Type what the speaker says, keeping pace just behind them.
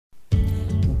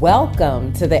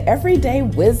Welcome to the Everyday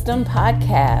Wisdom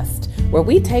Podcast, where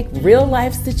we take real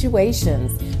life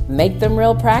situations, make them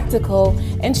real practical,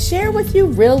 and share with you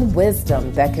real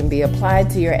wisdom that can be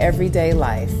applied to your everyday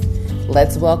life.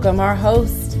 Let's welcome our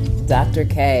host, Dr.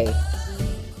 K.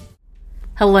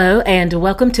 Hello, and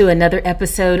welcome to another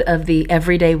episode of the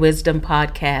Everyday Wisdom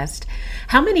Podcast.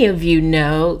 How many of you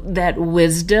know that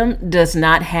wisdom does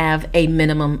not have a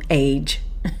minimum age?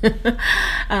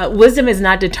 Wisdom is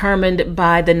not determined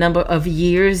by the number of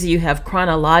years you have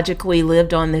chronologically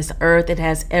lived on this earth. It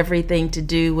has everything to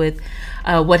do with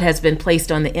what has been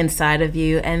placed on the inside of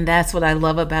you. And that's what I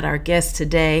love about our guest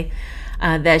today,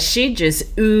 that she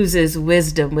just oozes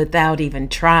wisdom without even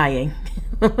trying.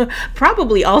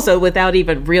 Probably also without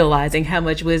even realizing how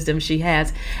much wisdom she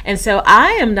has. And so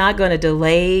I am not going to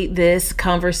delay this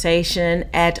conversation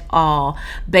at all.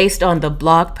 Based on the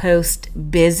blog post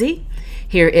Busy,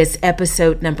 here is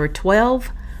episode number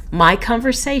 12, my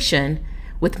conversation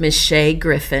with Miss Shay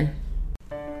Griffin.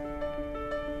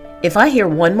 If I hear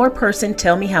one more person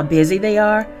tell me how busy they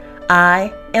are,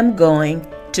 I am going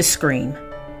to scream.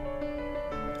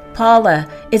 Paula,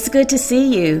 it's good to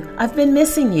see you. I've been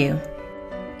missing you.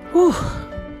 Whew,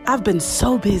 I've been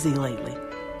so busy lately.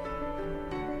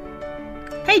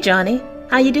 Hey Johnny,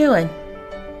 how you doing?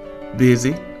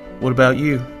 Busy. What about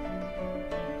you?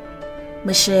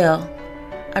 Michelle,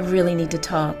 I really need to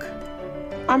talk.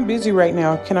 I'm busy right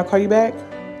now. Can I call you back?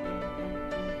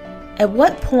 At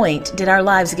what point did our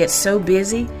lives get so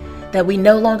busy that we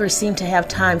no longer seem to have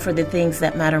time for the things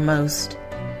that matter most?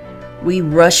 We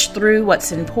rush through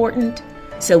what's important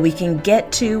so we can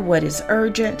get to what is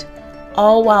urgent,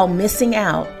 all while missing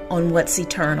out on what's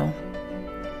eternal.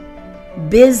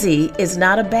 Busy is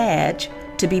not a badge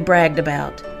to be bragged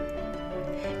about.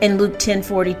 In Luke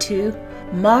 10:42,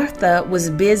 Martha was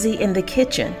busy in the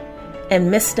kitchen and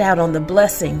missed out on the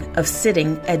blessing of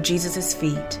sitting at Jesus'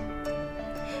 feet.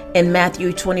 In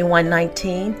Matthew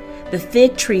 21:19, the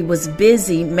fig tree was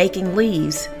busy making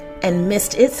leaves and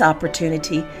missed its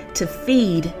opportunity to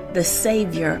feed the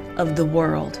Savior of the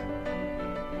world.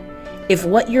 If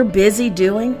what you're busy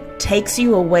doing takes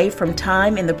you away from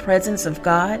time in the presence of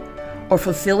God or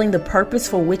fulfilling the purpose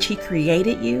for which He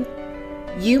created you,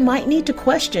 you might need to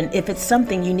question if it's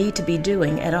something you need to be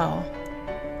doing at all.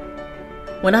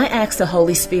 When I asked the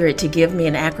Holy Spirit to give me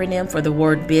an acronym for the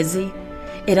word busy,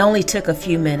 it only took a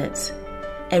few minutes,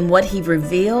 and what He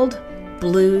revealed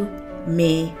blew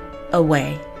me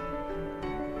away.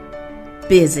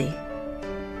 Busy,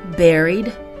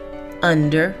 buried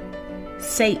under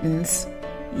Satan's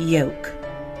yoke.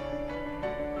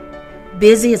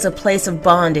 Busy is a place of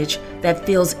bondage that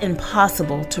feels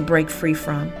impossible to break free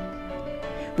from.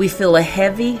 We feel a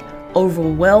heavy,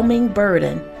 overwhelming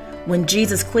burden when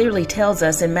Jesus clearly tells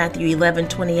us in Matthew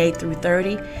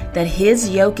 11:28-30 that His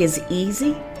yoke is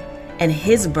easy and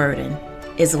His burden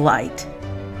is light.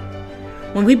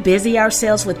 When we busy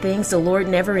ourselves with things the Lord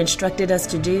never instructed us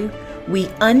to do, we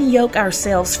unyoke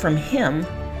ourselves from Him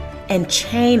and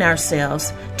chain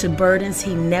ourselves to burdens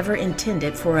He never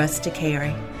intended for us to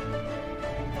carry.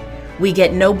 We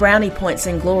get no brownie points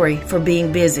in glory for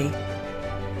being busy.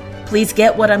 Please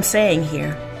get what I'm saying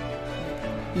here.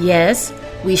 Yes,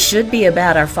 we should be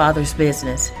about our Father's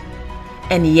business.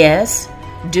 And yes,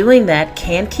 doing that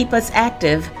can keep us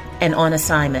active and on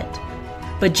assignment.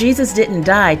 But Jesus didn't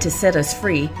die to set us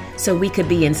free so we could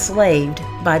be enslaved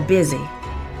by busy.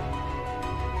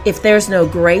 If there's no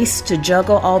grace to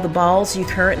juggle all the balls you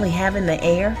currently have in the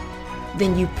air,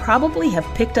 then you probably have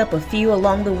picked up a few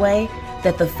along the way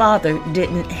that the Father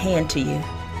didn't hand to you.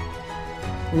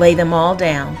 Lay them all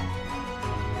down.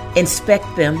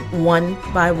 Inspect them one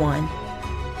by one.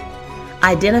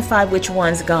 Identify which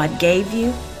ones God gave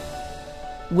you,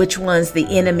 which ones the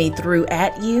enemy threw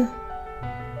at you,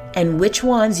 and which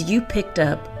ones you picked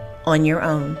up on your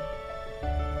own.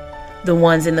 The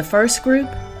ones in the first group,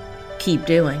 keep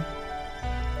doing.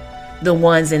 The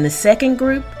ones in the second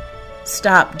group,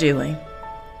 stop doing.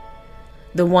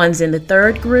 The ones in the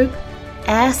third group,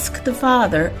 ask the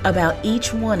Father about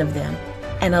each one of them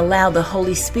and allow the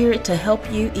Holy Spirit to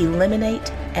help you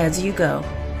eliminate as you go.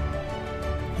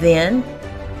 Then,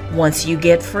 once you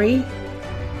get free,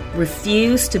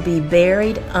 refuse to be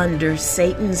buried under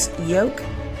Satan's yoke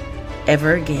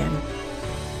ever again.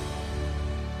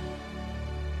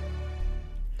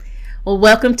 Well,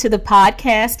 welcome to the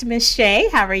podcast, Miss Shay.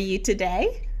 How are you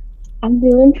today? I'm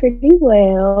doing pretty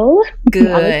well.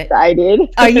 Good. I'm excited.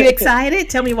 Are you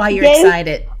excited? Tell me why you're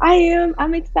excited. I am.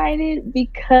 I'm excited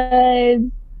because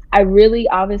I really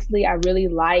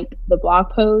like the blog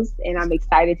post, and I'm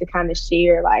excited to kind of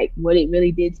share like what it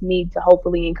really did to me to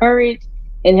hopefully encourage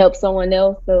and help someone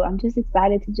else. So I'm just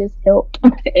excited to just help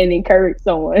and encourage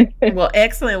someone. Well,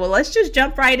 excellent. Well, let's just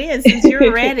jump right in. Since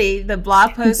you're ready, the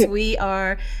blog post we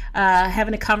are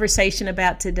having a conversation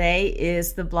about today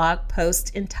is the blog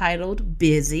post entitled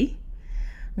Busy.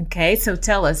 Okay, so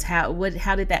tell us, how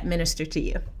did that minister to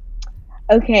you?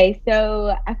 Okay,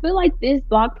 so I feel like this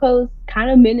blog post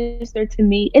kind of ministered to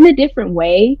me in a different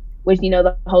way, which,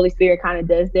 the Holy Spirit kind of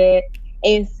does that.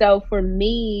 And so for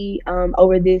me,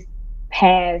 over this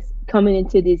past coming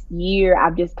into this year,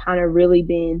 I've just kind of really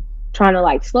been trying to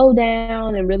like slow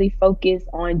down and really focus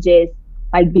on just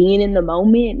like being in the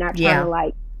moment, not trying to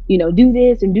like, do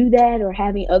this and do that or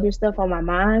having other stuff on my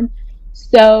mind.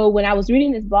 So when I was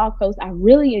reading this blog post, I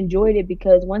really enjoyed it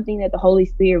because one thing that the Holy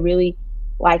Spirit really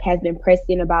like has been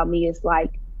pressing about me is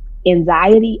like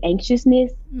anxiety,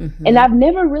 anxiousness. Mm-hmm. And I've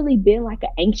never really been like an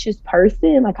anxious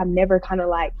person. Like I'm never kind of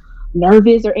like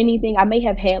nervous or anything. I may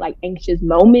have had like anxious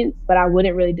moments, but I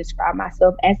wouldn't really describe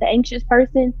myself as an anxious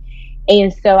person.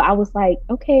 And so I was like,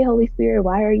 okay, Holy Spirit,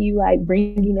 why are you like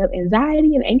bringing up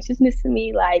anxiety and anxiousness to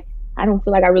me? Like, I don't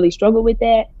feel like I really struggle with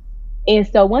that. And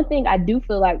so one thing I do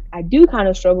feel like I do kind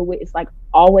of struggle with is like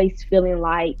always feeling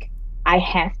like I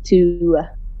have to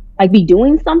like be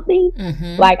doing something.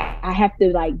 Mm-hmm. Like I have to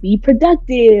like be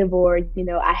productive or,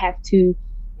 I have to,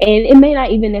 and it may not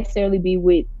even necessarily be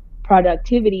with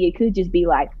productivity. It could just be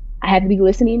like I have to be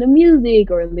listening to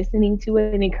music or listening to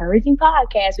an encouraging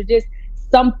podcast or just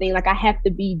something. Like I have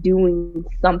to be doing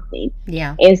something.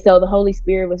 Yeah. And so the Holy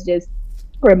Spirit was just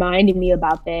reminding me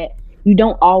about that. You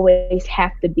don't always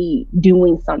have to be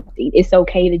doing something. It's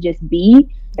okay to just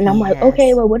be. And I'm like,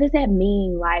 okay, well, what does that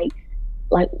mean? Like,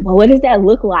 well, what does that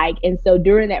look like? And so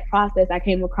during that process, I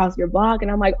came across your blog and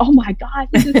I'm like, oh my gosh,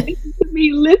 this is speaking to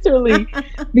me literally.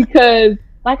 Because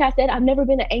like I said, I've never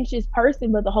been an anxious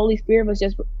person, but the Holy Spirit was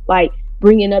just like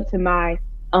bringing up to my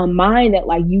mind that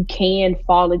like you can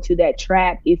fall into that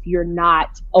trap if you're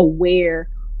not aware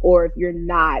or if you're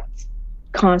not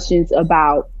conscious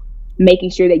about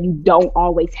making sure that you don't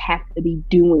always have to be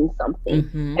doing something.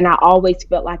 Mm-hmm. And I always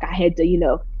felt like I had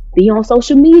to, be on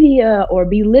social media or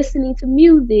be listening to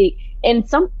music. And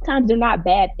sometimes they're not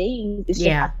bad things. It's just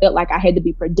I felt like I had to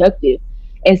be productive.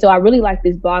 And so I really like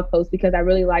this blog post because I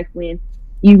really like when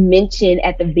you mentioned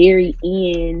at the very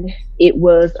end, it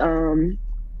was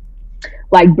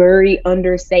like buried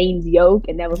under Satan's yoke.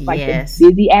 And that was like the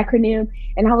busy acronym.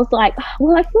 And I was like,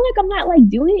 well, I feel like I'm not like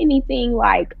doing anything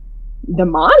like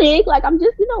demonic. Like I'm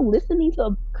just listening to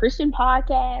a Christian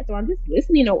podcast or I'm just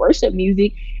listening to worship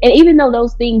music. And even though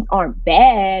those things aren't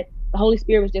bad, the Holy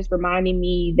Spirit was just reminding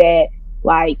me that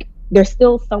like they're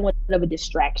still somewhat of a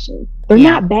distraction. They're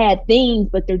not bad things,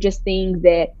 but they're just things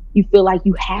that you feel like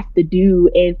you have to do.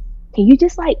 And can you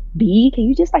just like can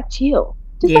you just like chill,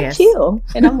 like chill?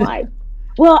 And I'm like,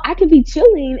 well, I could be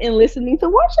chilling and listening to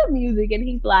worship music. And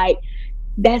he's like,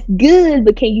 that's good,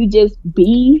 but can you just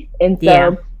be? And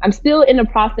so I'm still in the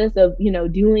process of,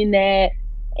 doing that.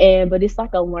 But it's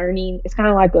like it's kind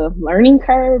of like a learning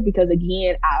curve because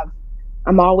again,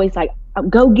 I'm always like,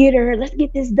 go get her. Let's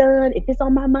get this done. If it's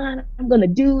on my mind, I'm going to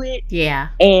do it. Yeah.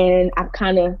 And I'm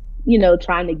kind of,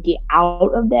 trying to get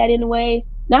out of that in a way.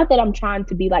 Not that I'm trying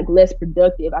to be like less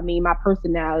productive. I mean, my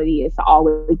personality is to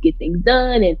always get things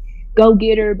done and go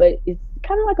get her, but it's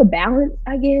kind of like a balance,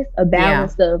 I guess, a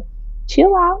balance of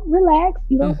chill out, relax.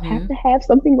 You don't have to have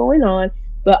something going on,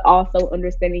 but also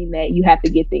understanding that you have to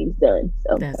get things done.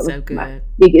 So that's so good. My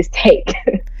biggest take.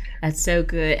 That's so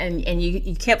good. And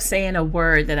you kept saying a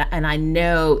word that I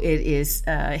know it is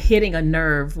hitting a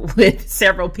nerve with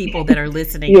several people that are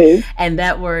listening. And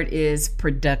that word is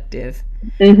productive.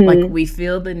 Mm-hmm. Like we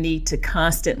feel the need to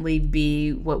constantly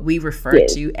be what we refer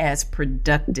to as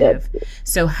productive.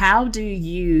 So how do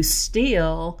you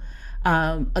still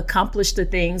accomplish the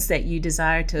things that you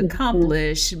desire to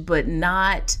accomplish, but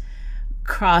not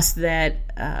cross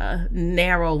that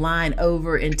narrow line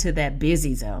over into that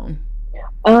busy zone?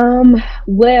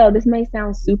 Well, this may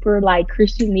sound super like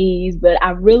Christianese, but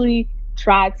I really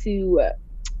try to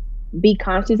be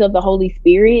conscious of the Holy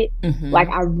Spirit. Mm-hmm. Like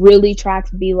I really try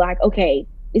to be like, okay,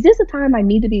 is this a time I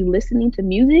need to be listening to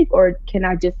music, or can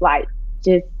I just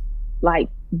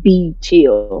be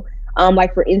chill?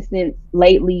 Like for instance,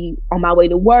 lately on my way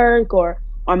to work or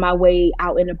on my way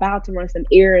out and about to run some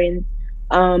errands,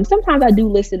 sometimes I do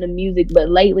listen to music, but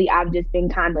lately I've just been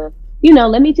kind of,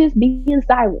 let me just be in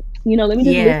silence. Let me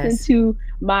just listen to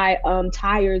my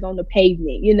tires on the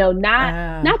pavement.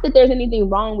 Not that there's anything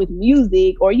wrong with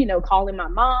music or, calling my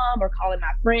mom or calling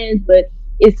my friends, but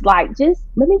it's like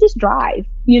let me just drive.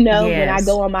 When I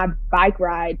go on my bike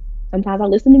ride, sometimes I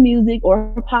listen to music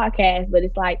or a podcast, but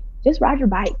it's like just ride your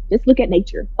bike, just look at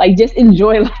nature, like just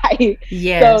enjoy life.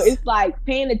 Yes. So it's like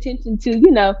paying attention to,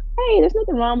 hey, there's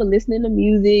nothing wrong with listening to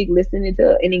music, listening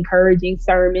to an encouraging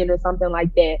sermon or something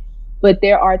like that. But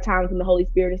there are times when the Holy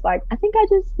Spirit is like, I think I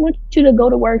just want you to go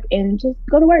to work and just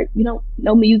go to work.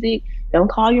 No music. Don't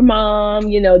call your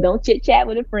mom. Don't chit chat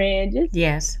with a friend.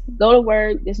 Just go to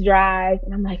work. Just drive.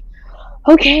 And I'm like,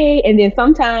 okay. And then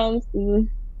sometimes,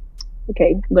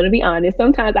 okay, I'm going to be honest.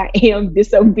 Sometimes I am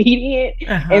disobedient.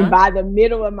 And by the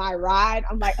middle of my ride,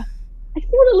 I'm like, I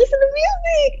still want to listen to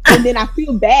music. And then I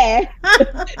feel bad.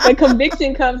 The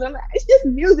conviction comes. I'm like, it's just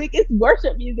music. It's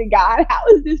worship music, God. How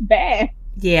is this bad?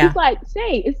 Yeah. It's like,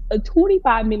 Shay, it's a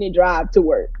 25-minute drive to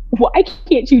work. Why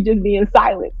can't you just be in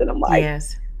silence? And I'm like,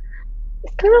 yes,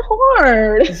 it's kind of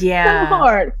hard. Yeah. It's kind of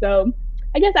hard. So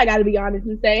I guess I got to be honest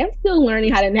and say I'm still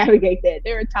learning how to navigate that.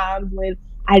 There are times when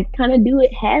I kind of do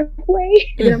it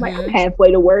halfway. And then I'm like, I'm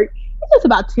halfway to work. It's just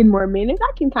about 10 more minutes.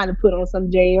 I can kind of put on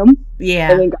some jam. Yeah.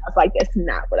 And then God's like, that's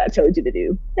not what I told you to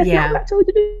do. That's not what I told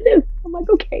you to do. I'm like,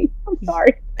 okay, I'm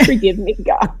sorry. Forgive me,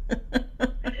 God.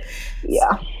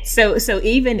 Yeah. So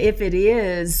even if it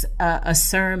is a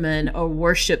sermon or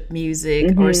worship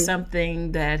music or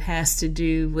something that has to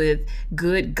do with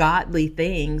good, godly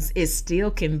things, it still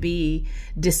can be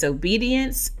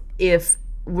disobedience if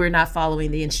we're not following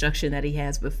the instruction that he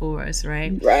has before us,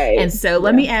 right? Right. And so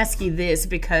let me ask you this,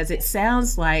 because it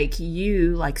sounds like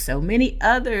you, like so many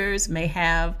others, may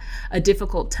have a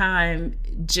difficult time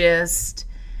just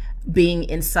being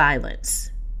in silence.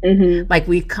 Like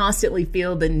we constantly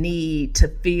feel the need to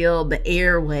fill the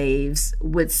airwaves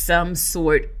with some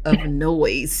sort of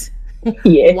noise.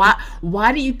 Yeah.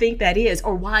 Why do you think that is?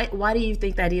 Or why do you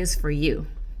think that is for you?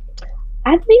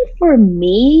 I think for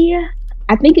me,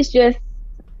 I think it's just,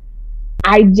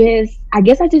 I guess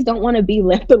I just don't want to be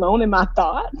left alone in my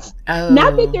thoughts.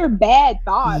 Not that they're bad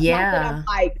thoughts. Yeah. Not that I'm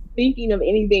like thinking of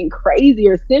anything crazy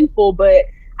or sinful, but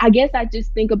I guess I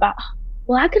just think about,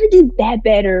 well, I could have did that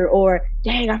better, or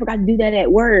dang, I forgot to do that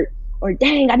at work, or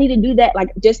dang, I need to do that. Like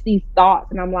just these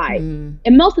thoughts. And I'm like, and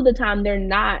most of the time they're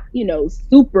not,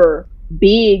 super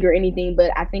big or anything,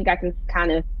 but I think I can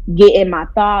kind of get in my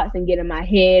thoughts and get in my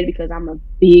head because I'm a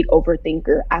big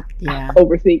overthinker. I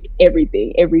overthink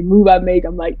everything. Every move I make,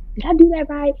 I'm like, did I do that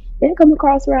right? Did it come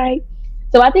across right?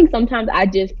 So I think sometimes I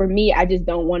just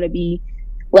don't want to be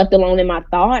left alone in my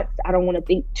thoughts. I don't want to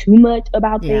think too much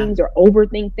about things or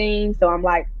overthink things. So I'm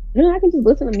like, I can just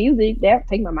listen to music. That'll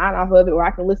take my mind off of it. Or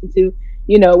I can listen to,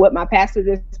 what my pastor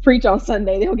just preach on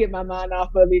Sunday. They'll get my mind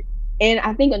off of it. And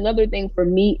I think another thing for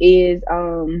me is,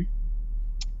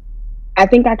 I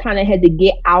think I kind of had to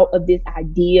get out of this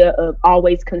idea of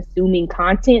always consuming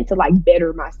content to like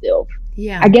better myself.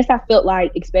 Yeah. I guess I felt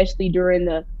like, especially during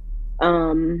the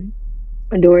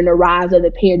rise of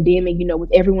the pandemic, with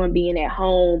everyone being at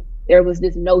home, there was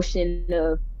this notion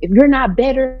of if you're not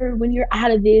better when you're out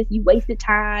of this, you wasted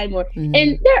time.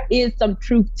 And there is some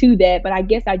truth to that, but I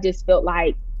guess I just felt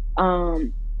like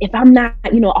if I'm not,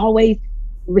 always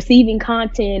receiving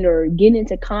content or getting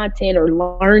into content or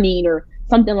learning or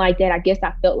something like that, I guess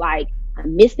I felt like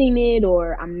I'm missing it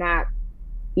or I'm not,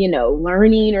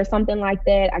 learning or something like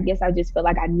that. I guess I just felt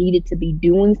like I needed to be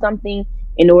doing something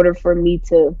in order for me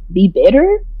to be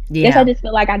better. Yeah. I guess I just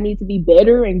feel like I need to be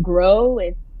better and grow.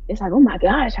 And it's like, oh my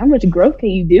gosh, how much growth can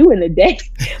you do in a day?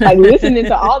 Like listening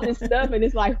to all this stuff, and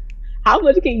it's like, how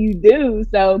much can you do?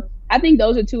 So I think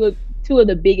those are two of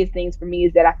the biggest things for me,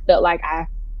 is that I felt like I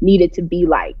needed to be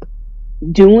like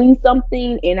doing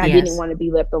something, and I didn't want to be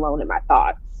left alone in my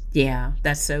thoughts. Yeah,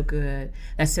 that's so good.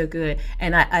 That's so good.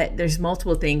 And I there's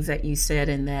multiple things that you said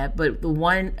in that, but the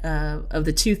one of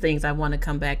the two things I want to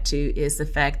come back to is the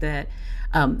fact that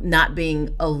not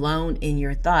being alone in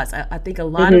your thoughts. I think a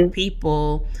lot of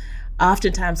people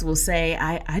oftentimes will say,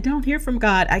 I don't hear from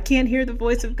God. I can't hear the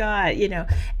voice of God,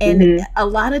 and a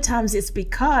lot of times it's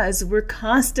because we're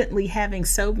constantly having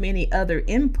so many other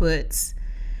inputs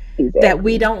that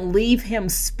we don't leave him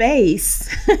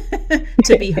space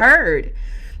to be heard.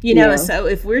 So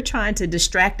if we're trying to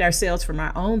distract ourselves from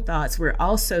our own thoughts, we're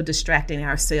also distracting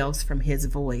ourselves from his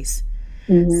voice.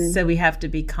 So we have to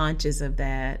be conscious of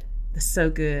that. That's so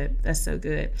good. That's so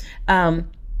good. I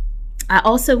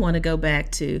also want to go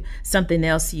back to something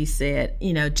else you said,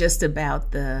 just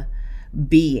about the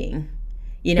being.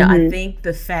 I think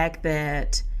the fact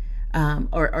that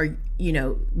or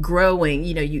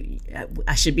growing,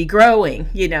 I should be growing,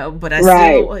 but I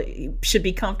still should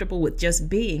be comfortable with just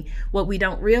being. What we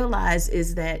don't realize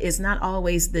is that it's not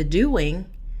always the doing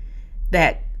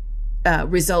that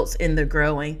results in the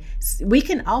growing. We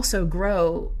can also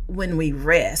grow when we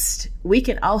rest. We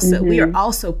can also, we are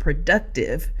also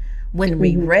productive when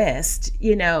we rest.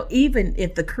 You know, even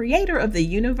if the creator of the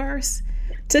universe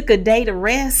took a day to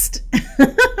rest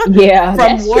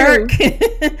from work,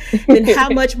 then how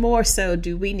much more so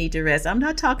do we need to rest? I'm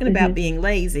not talking about being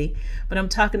lazy, but I'm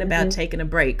talking about taking a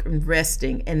break and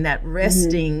resting, and that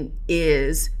resting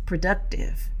is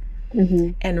productive.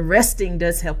 And resting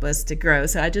does help us to grow.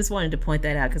 So I just wanted to point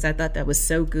that out because I thought that was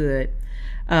so good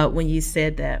when you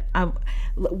said that.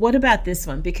 What about this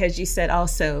one? Because you said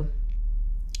also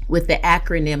with the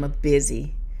acronym of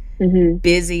BUSY,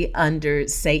 busy under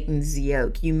Satan's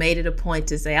yoke. You made it a point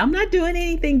to say, I'm not doing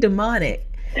anything demonic.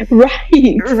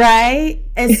 Right.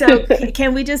 And so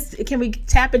can we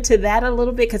tap into that a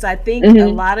little bit? Because I think a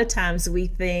lot of times we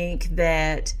think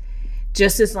that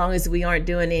just as long as we aren't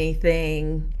doing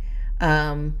anything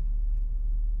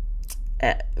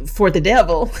for the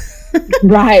devil,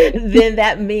 then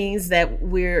that means that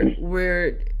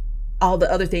we're all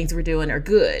the other things we're doing are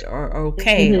good or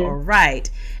okay or right.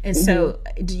 And so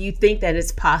do you think that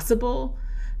it's possible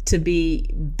to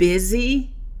be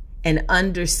busy and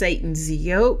under Satan's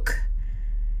yoke,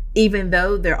 even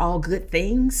though they're all good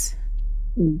things?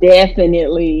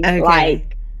 Definitely. Okay.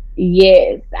 Like,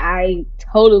 yes, I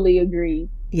totally agree.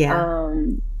 Yeah.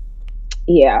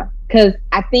 Yeah. Because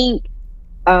I think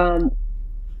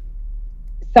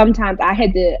sometimes I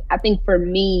think for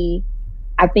me,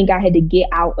 I think I had to get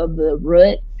out of the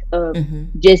rut of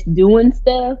just doing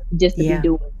stuff just to be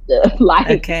doing stuff.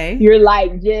 Like, you're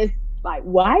like, just like,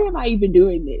 why am I even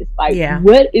doing this? Like,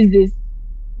 what is this?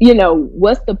 You know,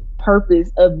 what's the purpose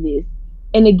of this?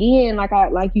 And again,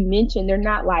 like you mentioned, they're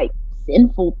not like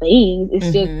sinful things.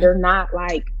 It's just, they're not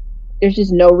like, there's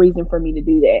just no reason for me to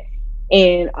do that.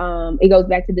 And it goes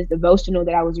back to this devotional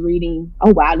that I was reading.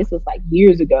 Oh, wow, this was like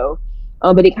years ago.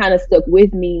 But it kind of stuck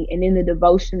with me. And in the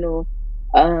devotional,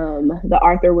 the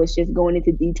author was just going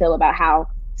into detail about how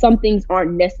some things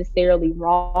aren't necessarily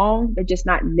wrong. They're just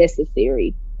not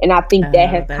necessary. And I think that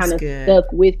has kind of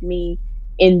stuck with me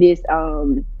in this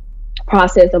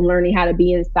process of learning how to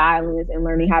be in silence and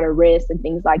learning how to rest and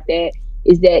things like that,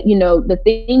 is that, you know, the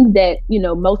things that, you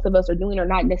know, most of us are doing are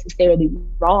not necessarily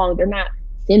wrong. They're not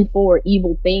sinful or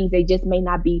evil things. They just may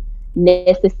not be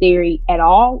necessary at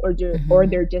all, or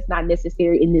they're just not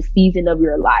necessary in this season of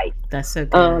your life. That's so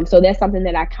good. So that's something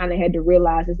that I kind of had to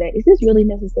realize, is that, is this really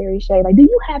necessary, Shay? Like, do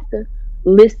you have to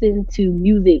listen to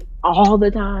music all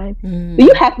the time? Do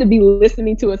you have to be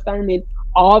listening to a sermon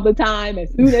all the time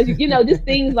as soon as you know, just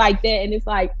things like that? And it's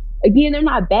like, again, they're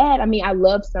not bad. I mean, I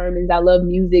love sermons, I love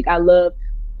music, I love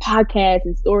podcasts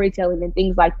and storytelling and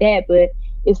things like that, but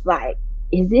it's like,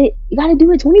 you gotta do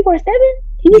it 24/7?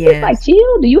 Can you just like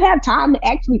chill? Do you have time to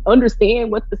actually understand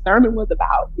what the sermon was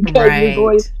about? Because you're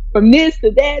going from this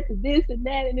to that to this and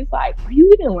that, and it's like, are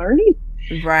you even learning?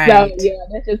 Right. So yeah,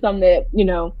 that's just something that, you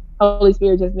know, Holy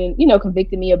Spirit just been, you know,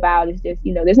 convicting me about. It's just,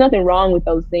 you know, there's nothing wrong with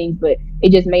those things, but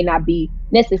it just may not be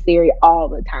necessary all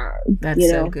the time. That's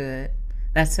so good.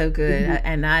 That's so good.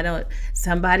 And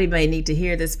somebody may need to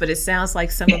hear this, but it sounds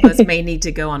like some of us may need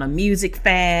to go on a music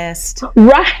fast.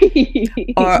 Right.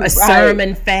 Or a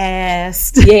sermon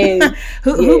fast. Yes.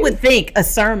 Who would think a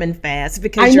sermon fast?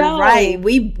 Because you're right.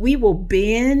 We will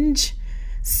binge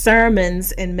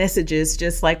sermons and messages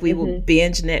just like we will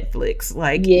binge Netflix,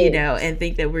 like, you know, and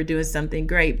think that we're doing something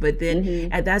great. But then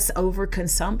that's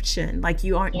overconsumption. Like,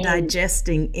 you aren't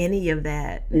digesting any of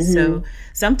that. So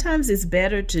sometimes it's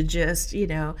better to just, you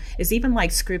know, it's even like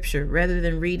scripture. Rather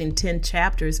than reading 10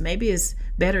 chapters, maybe it's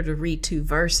better to read 2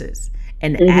 verses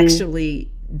and actually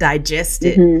digest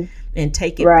it and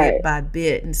take it bit by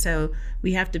bit. And so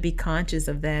we have to be conscious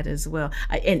of that as well.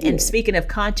 And speaking of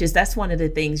conscious, that's one of the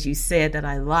things you said that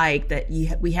I like, that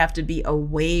we have to be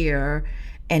aware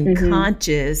and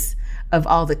conscious of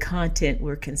all the content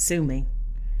we're consuming.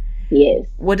 Yes.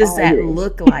 What does that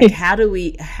look like? How do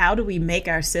we make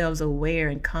ourselves aware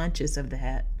and conscious of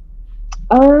that?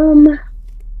 I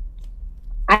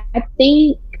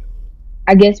think,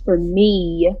 I guess for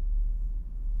me,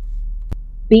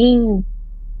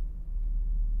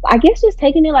 just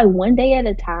taking it like one day at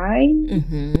a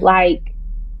time. Like,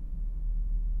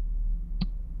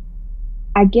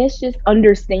 I guess just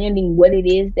understanding what it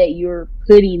is that you're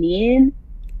putting in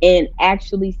and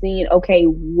actually seeing, okay,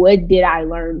 what did I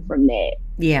learn from that?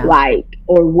 Yeah. Like,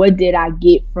 or what did I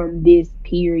get from this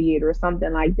period or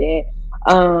something like that?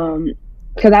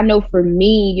 Because I know for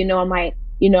me, you know, I'm like,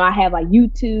 you know, I have like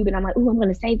YouTube and I'm like, oh, I'm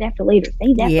going to save that for later.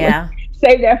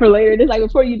 Save that for later. And it's like,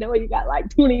 before you know it, you got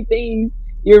like 20 things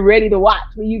you're ready to watch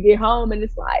when you get home, and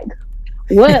it's like,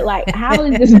 what? Like, how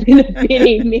is this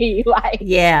benefiting me? Like,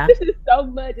 this is so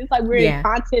much. It's like we're in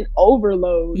content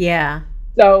overload. Yeah.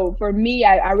 So for me,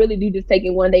 I really do just take it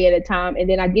one day at a time. And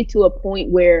then I get to a point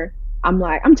where I'm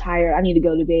like, I'm tired. I need to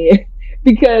go to bed.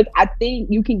 Because I think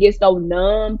you can get so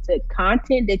numb to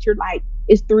content that you're like,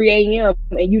 it's 3 a.m.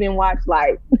 and you didn't watch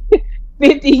like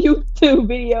 50 YouTube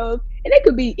videos. And it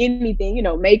could be anything,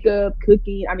 makeup,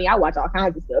 cooking. I mean, I watch all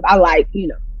kinds of stuff. I like,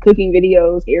 cooking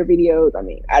videos, hair videos. I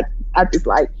mean, I just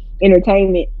like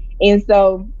entertainment. And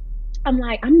so I'm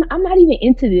like, I'm not even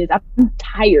into this. I'm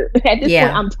tired. At this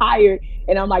point, I'm tired.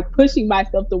 And I'm like pushing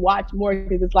myself to watch more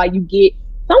because it's like you get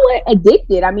somewhat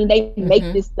addicted. I mean, they make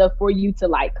this stuff for you to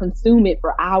like consume it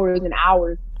for hours and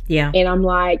hours. Yeah. And I'm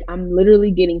like, I'm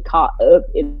literally getting caught up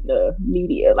in the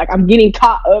media. Like I'm getting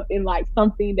caught up in like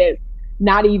something that's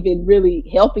not even really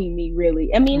helping me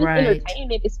really. I mean, it's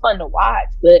entertainment. It's fun to watch,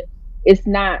 but it's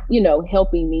not,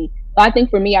 helping me. So I think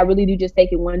for me, I really do just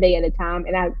take it one day at a time,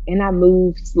 and I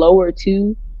move slower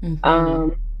too.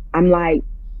 I'm like,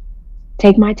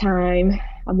 take my time.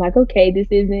 I'm like, okay, this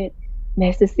isn't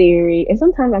necessary. And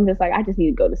sometimes I'm just like, I just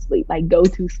need to go to sleep. Like, go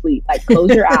to sleep. Like,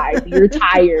 close your eyes. You're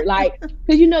tired. Like,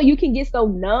 because you can get so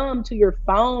numb to your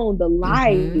phone, the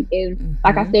light, and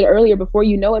like I said earlier, before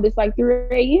you know it, it's like 3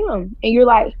 a.m. and you're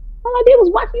like, all I did was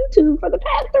watch YouTube for the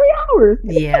past 3 hours.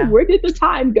 Yeah. Like, where did the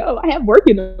time go? I have work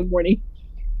in the morning.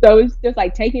 So it's just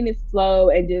like taking it slow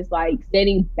and just like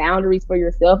setting boundaries for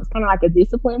yourself. It's kind of like a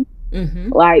discipline,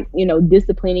 like,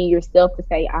 disciplining yourself to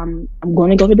say, I'm going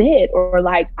to go to bed, or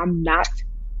like, I'm not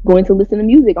going to listen to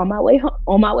music on my way home,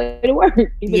 on my way to work.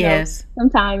 Even though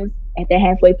sometimes at the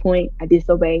halfway point I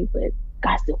disobey, but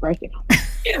God's still working on me.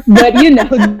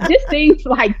 But just things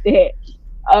like that.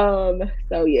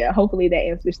 So yeah, hopefully that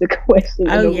answers the question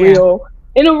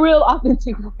in a real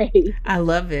authentic way. I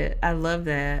love it. I love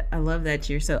that. I love that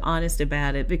you're so honest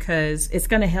about it, because it's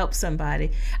going to help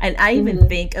somebody. And I even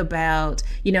think about,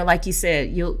 like you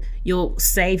said, you'll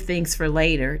save things for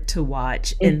later to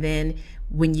watch. And then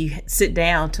when you sit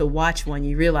down to watch one,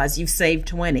 you realize you've saved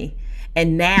 20.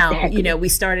 And now, we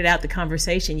started out the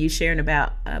conversation, you sharing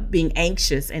about being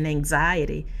anxious and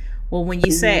anxiety. Well, when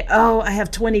you say, oh, I have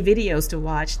 20 videos to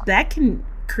watch, that can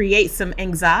create some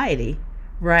anxiety,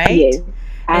 right? Yes,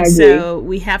 I agree. So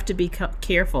we have to be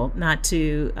careful not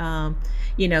to,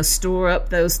 store up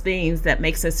those things that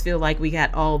makes us feel like we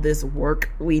got all this work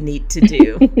we need to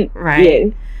do,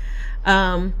 right?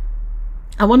 Yes.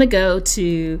 I want to go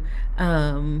to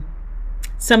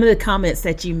some of the comments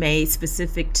that you made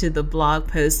specific to the blog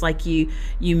post. Like you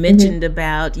mentioned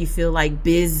about, you feel like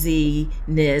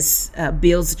busyness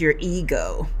builds your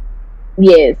ego.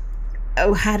 Yes.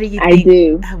 Oh, how do you think? I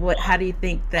do. How do you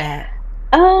think that?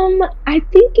 I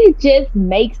think it just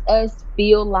makes us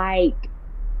feel like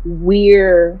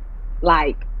we're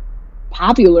like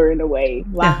popular in a way.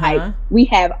 Like we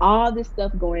have all this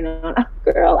stuff going on.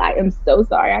 Girl, I am so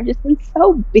sorry. I've just been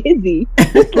so busy.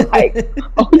 It's like,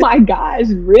 oh my gosh,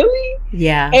 really?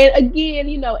 Yeah. And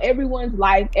again, everyone's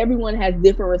life, everyone has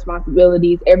different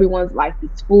responsibilities. Everyone's life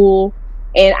is full.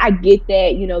 And I get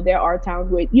that, there are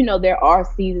times where, there are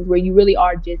seasons where you really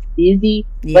are just busy.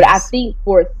 Yes. But I think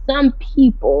for some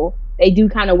people, they do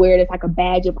kind of wear it as like a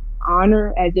badge of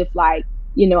honor, as if like,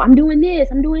 I'm doing this,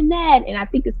 I'm doing that. And I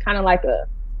think it's kind of like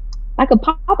a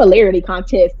popularity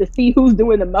contest to see who's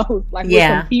doing the most. Like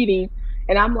we're competing.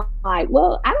 And I'm like,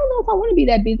 well, I don't know if I want to be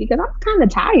that busy because I'm kind of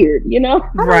tired,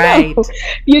 Right.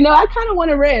 I kind of want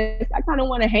to rest. I kind of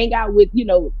want to hang out with,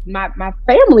 my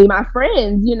family, my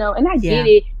friends, and I get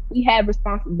it. We have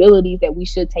responsibilities that we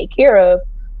should take care of.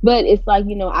 But it's like,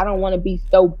 I don't want to be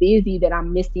so busy that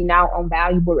I'm missing out on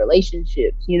valuable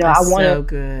relationships. That's I want to, so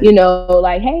good.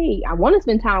 like, hey, I want to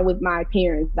spend time with my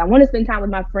parents. I want to spend time with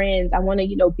my friends. I want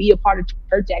to, be a part of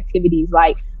church activities.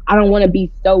 Like, I don't want to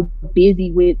be so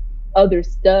busy with other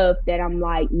stuff that I'm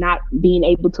like not being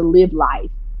able to live life.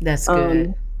 That's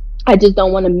good. I just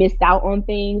don't want to miss out on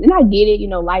things. And I get it,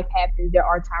 life happens. There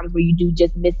are times where you do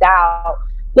just miss out.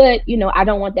 But, I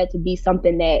don't want that to be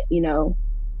something that,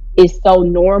 is so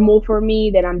normal for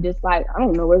me that I'm just like, I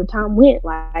don't know where the time went.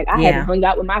 Like I haven't hung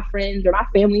out with my friends or my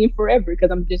family in forever because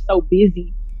I'm just so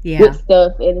busy with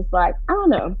stuff. And it's like, I don't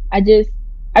know. I just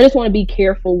want to be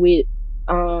careful with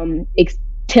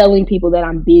telling people that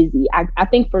I'm busy. I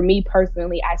think for me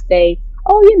personally, I say,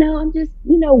 oh, I'm just,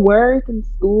 work and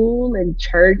school and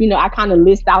church. I kind of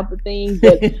list out the things,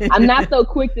 but I'm not so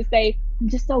quick to say I'm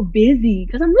just so busy,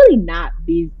 because I'm really not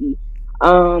busy.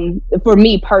 For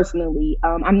me personally,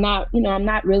 I'm not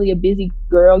really a busy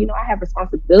girl. I have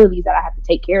responsibilities that I have to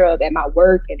take care of at my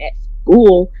work and at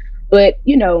school, but,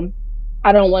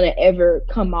 I don't want to ever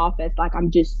come off as like, I'm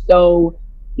just so,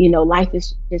 life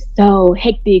is just so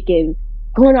hectic and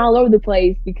going all over the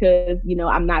place because,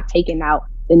 I'm not taking out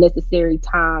the necessary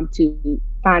time to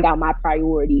find out my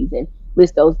priorities and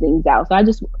list those things out. So I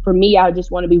just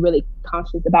want to be really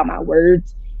conscious about my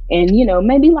words. And,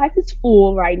 maybe life is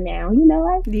full right now.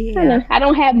 I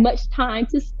don't have much time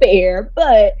to spare,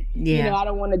 but, I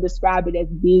don't want to describe it as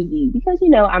busy because,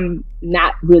 I'm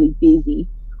not really busy.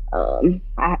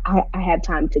 I have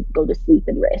time to go to sleep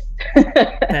and rest.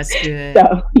 That's good.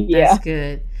 So, yeah. That's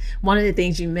good. One of the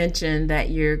things you mentioned that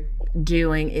you're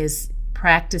doing is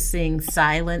practicing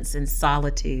silence and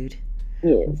solitude.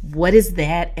 Yes. What is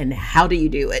that and how do you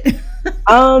do it?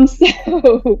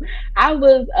 So I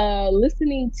was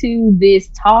listening to this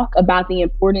talk about the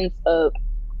importance of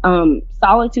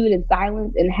solitude and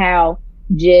silence and how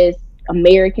just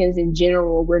Americans in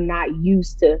general, we're not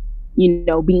used to,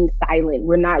 being silent.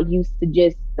 We're not used to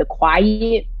just the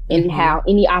quiet, and how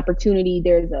any opportunity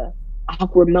there's a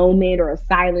awkward moment or a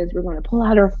silence, we're going to pull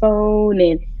out our phone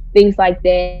and things like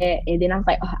that. And then I was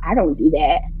like, oh, I don't do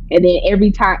that. And then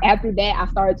every time after that, I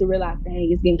started to realize,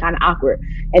 dang, it's getting kind of awkward.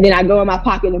 And then I go in my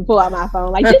pocket and pull out my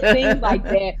phone, like just things like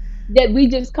that we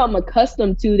just come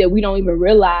accustomed to that we don't even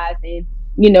realize. And,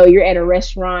 you're at a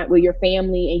restaurant with your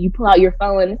family and you pull out your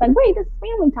phone and it's like, wait, this is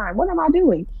family time. What am I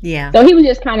doing? Yeah. So he was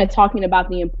just kind of talking about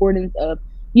the importance of,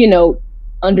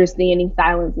 understanding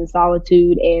silence and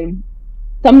solitude. And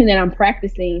something that I'm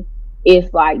practicing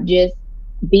is like just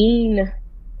being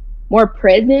more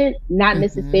present, not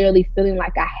necessarily feeling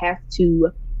like I have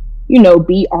to,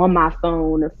 be on my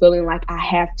phone or feeling like I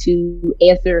have to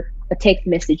answer a text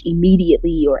message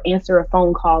immediately or answer a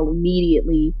phone call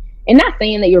immediately. And not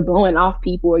saying that you're blowing off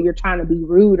people or you're trying to be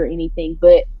rude or anything,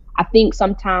 but I think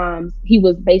sometimes he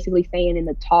was basically saying in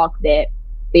the talk that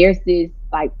there's this,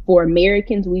 like, for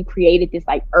Americans, we created this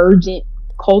like urgent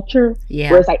culture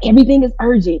where it's like everything is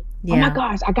urgent. Oh my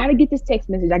gosh, I gotta get this text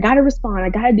message, I gotta respond, I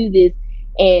gotta do this.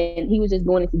 And he was just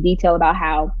going into detail about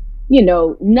how,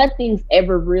 nothing's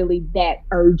ever really that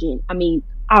urgent. I mean,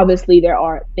 obviously there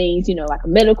are things, like a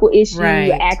medical issue,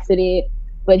 an accident,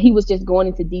 but he was just going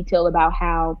into detail about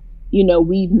how,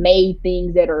 we've made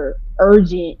things that are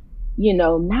urgent,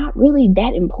 not really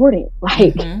that important.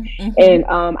 Like, and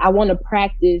I want to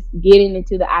practice getting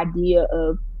into the idea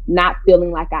of not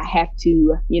feeling like I have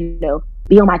to,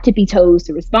 be on my tippy toes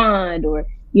to respond, or,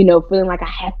 feeling like I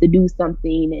have to do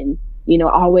something and,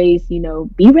 always, be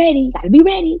ready, gotta be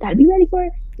ready for,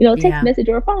 a text message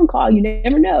or a phone call. You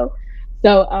never know.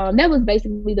 So that was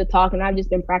basically the talk. And I've just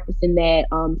been practicing that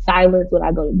silence when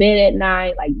I go to bed at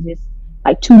night, like just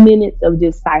like 2 minutes of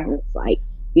just silence, like,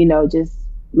 just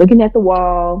looking at the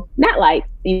wall, not like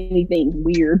anything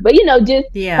weird, but,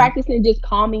 just practicing, just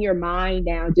calming your mind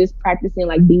down, just practicing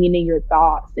like being in your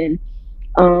thoughts. And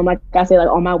like I said, like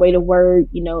on my way to work,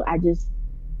 I just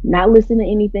not listen to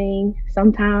anything.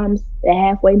 Sometimes the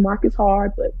halfway mark is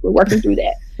hard, but we're working through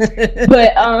that.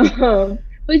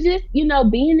 But just,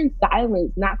 being in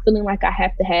silence, not feeling like I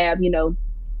have to have,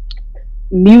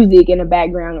 music in the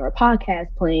background or a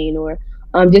podcast playing, or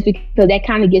just because that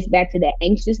kind of gets back to that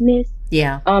anxiousness.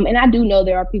 Yeah. And I do know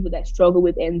there are people that struggle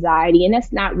with anxiety, and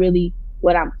that's not really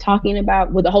what I'm talking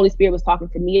about. What the Holy Spirit was talking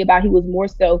to me about, he was more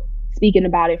so speaking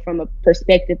about it from a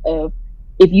perspective of,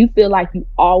 if you feel like you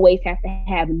always have to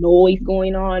have noise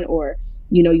going on, or,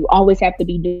 you always have to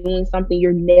be doing something,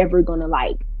 you're never going to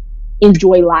like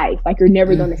enjoy life. Like you're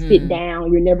never going to sit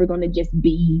down. You're never going to just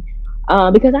be,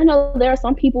 because I know there are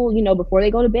some people, before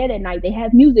they go to bed at night, they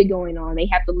have music going on. They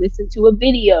have to listen to a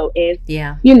video, and,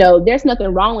 there's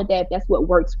nothing wrong with that. That's what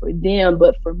works for them.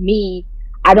 But for me,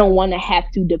 I don't want to have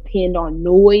to depend on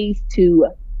noise to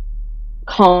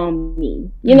calm me,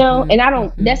 and I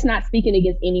don't, that's not speaking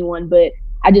against anyone, but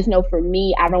I just know for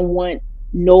me, I don't want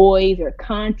noise or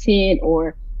content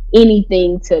or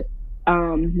anything to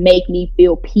make me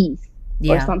feel peace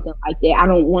or something like that. I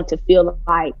don't want to feel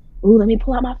like, oh, let me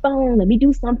pull out my phone, let me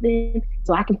do something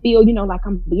so I can feel, like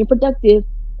I'm being productive.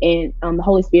 And the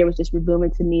Holy Spirit was just revealing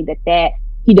to me that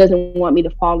he doesn't want me to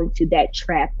fall into that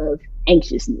trap of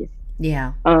anxiousness.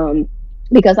 Yeah.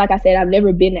 Because like I said, I've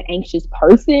never been an anxious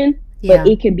person. But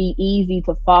it can be easy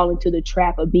to fall into the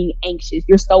trap of being anxious.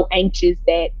 You're so anxious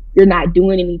that you're not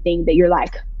doing anything, that you're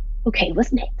like, okay,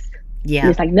 what's next? Yeah.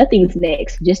 And it's like, nothing's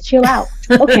next. Just chill out.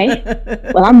 Okay.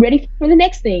 Well, I'm ready for the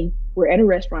next thing. We're at a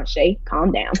restaurant, Shay.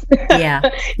 Calm down.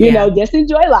 Just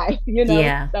enjoy life,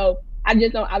 Yeah. So I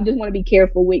just want to be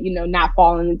careful with, not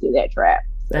falling into that trap.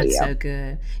 So, That's so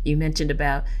good. You mentioned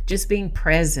about just being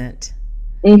present.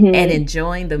 And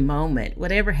enjoying the moment,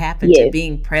 whatever happened to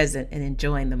being present and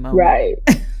enjoying the moment. Right.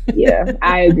 Yeah,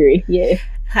 I agree. Yeah.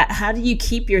 How do you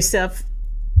keep yourself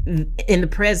in the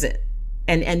present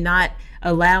and not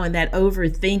allowing that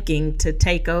overthinking to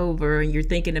take over, and you're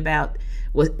thinking about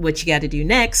what you got to do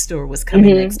next or what's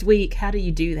coming next week? How do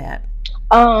you do that?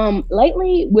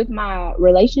 Lately with my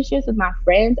relationships with my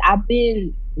friends, I've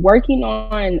been working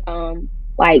on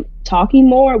like talking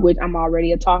more, which I'm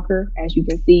already a talker, as you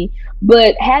can see,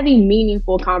 but having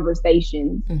meaningful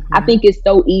conversations. I think it's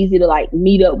so easy to like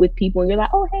meet up with people and you're like,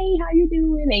 oh, hey, how you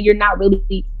doing? And you're not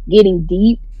really getting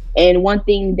deep. And one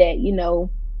thing that, you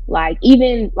know, like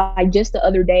even like just the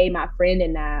other day, my friend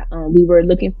and I, we were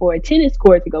looking for a tennis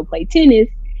court to go play tennis.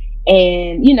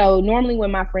 And, you know, normally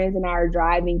when my friends and I are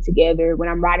driving together, when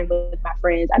I'm riding with my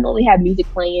friends, I normally have music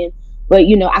playing, but,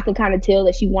 you know, I can kind of tell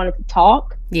that she wanted to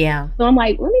talk. Yeah. So I'm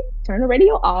like, let me turn the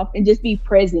radio off and just be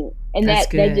present. And that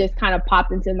just kind of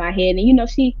popped into my head. And, you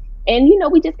know,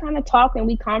 we just kind of talked and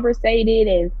we conversated,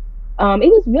 and it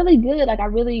was really good. Like I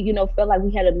really, you know, felt like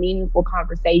we had a meaningful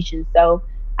conversation. So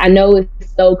I know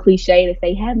it's so cliche to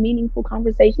say have meaningful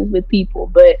conversations with people,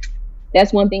 but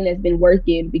that's one thing that's been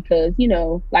working because, you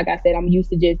know, like I said, I'm used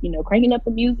to just, you know, cranking up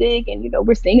the music and, you know,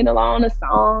 we're singing along the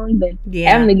songs and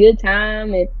having a good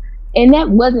time. And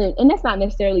that's not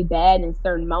necessarily bad in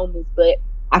certain moments, but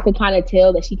I could kind of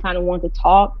tell that she kind of wanted to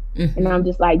talk. And I'm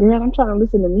just like, girl, I'm trying to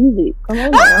listen to music. Come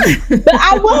on now. But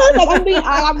I was like,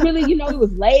 I really, you know, it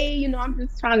was late, you know, I'm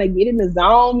just trying to get in the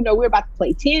zone. You know, we're about to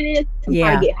play tennis. I'm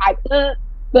trying to get hyped up.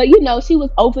 But, you know, she was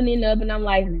opening up and I'm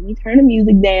like, let me turn the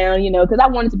music down, you know, because I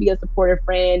wanted to be a supportive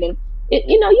friend. And,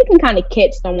 you know, you can kind of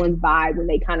catch someone's vibe when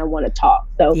they kind of want to talk.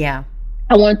 So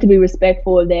I wanted to be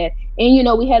respectful of that. And, you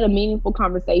know, we had a meaningful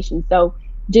conversation. So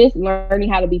just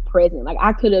learning how to be present. Like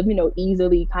I could have, you know,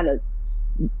 easily kind of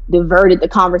diverted the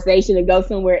conversation and go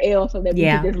somewhere else so that we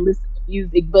could just listen to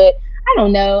music. But I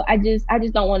don't know. I just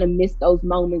don't want to miss those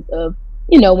moments of,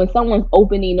 you know, when someone's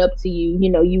opening up to you, you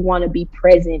know, you want to be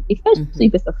present, especially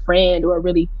if it's a friend or a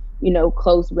really, you know,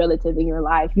 close relative in your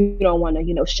life. You don't want to,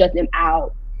 you know, shut them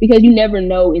out because you never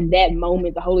know in that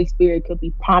moment, the Holy Spirit could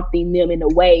be prompting them in a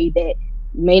way that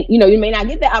may, you know, you may not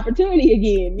get that opportunity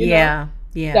again. You know?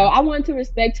 Yeah. So I wanted to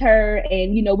respect her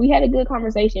and, you know, we had a good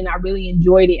conversation. I really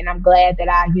enjoyed it. And I'm glad that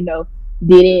I, you know,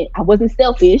 I wasn't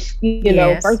selfish, you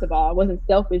know, first of all, I wasn't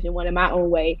selfish and went in my own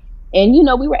way. And, you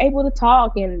know, we were able to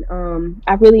talk and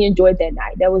I really enjoyed that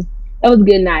night. That was a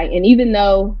good night. And even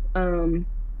though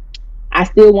I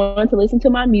still wanted to listen to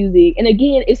my music. And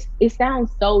again, it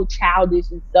sounds so childish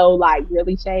and so like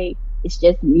really Shay, it's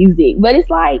just music. But it's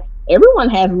like everyone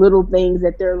has little things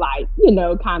that they're like, you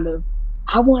know, kind of,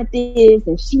 I want this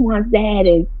and she wants that.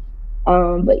 And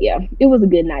but yeah, it was a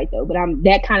good night though. But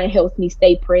that kind of helps me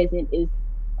stay present is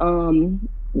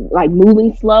like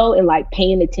moving slow and like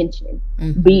paying attention,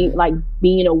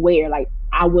 being aware. Like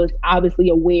I was obviously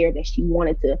aware that she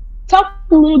wanted to talk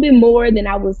a little bit more than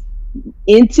I was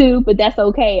into, but that's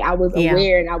okay. I was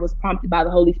aware and I was prompted by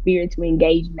the Holy Spirit to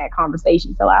engage in that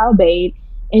conversation. So I obeyed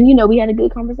and, you know, we had a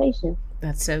good conversation.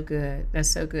 That's so good. That's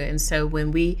so good. And so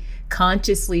when we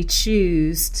consciously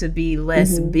choose to be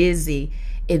less busy,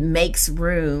 it makes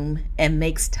room and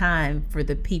makes time for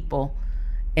the people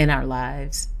in our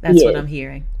lives. That's what I'm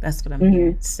hearing. That's what I'm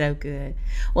hearing. So good.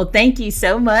 Well, thank you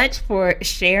so much for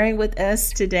sharing with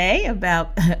us today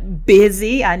about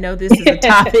busy. I know this is a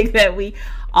topic that we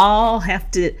all have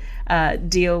to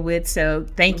deal with. So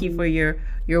thank you for your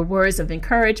words of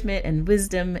encouragement and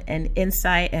wisdom and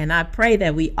insight. And I pray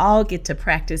that we all get to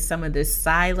practice some of this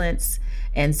silence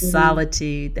and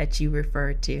solitude that you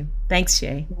referred to. Thanks,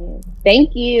 Shay.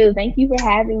 Thank you. Thank you for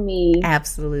having me.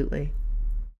 Absolutely.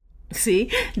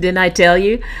 See, didn't I tell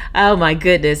you? Oh my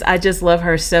goodness. I just love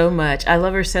her so much. I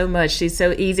love her so much. She's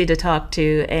so easy to talk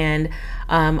to and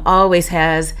always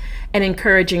has an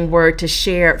encouraging word to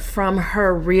share from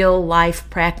her real life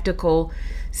practical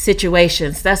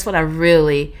situations. That's what I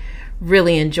really,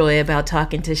 really enjoy about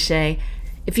talking to Shay.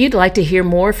 If you'd like to hear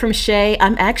more from Shay,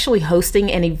 I'm actually hosting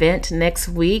an event next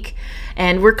week,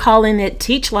 and we're calling it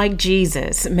Teach Like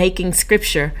Jesus, Making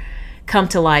Scripture Come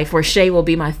to Life, where Shay will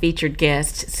be my featured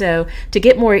guest. So to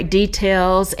get more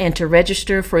details and to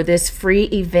register for this free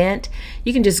event,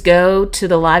 you can just go to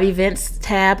the live events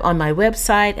tab on my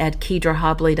website at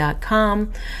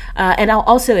kedrahobley.com. And I'll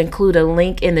also include a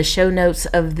link in the show notes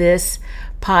of this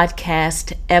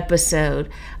podcast episode.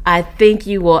 I think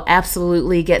you will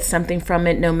absolutely get something from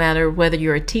it, no matter whether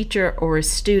you're a teacher or a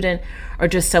student or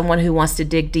just someone who wants to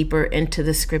dig deeper into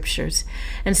the scriptures.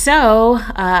 And so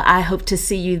I hope to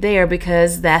see you there,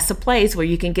 because that's a place where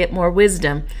you can get more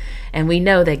wisdom. And we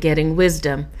know that getting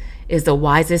wisdom is the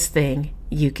wisest thing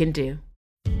you can do.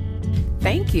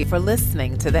 Thank you for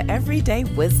listening to the Everyday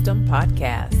Wisdom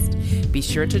Podcast. Be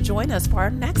sure to join us for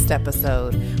our next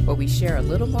episode, where we share a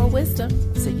little more wisdom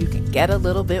so you can get a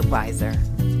little bit wiser.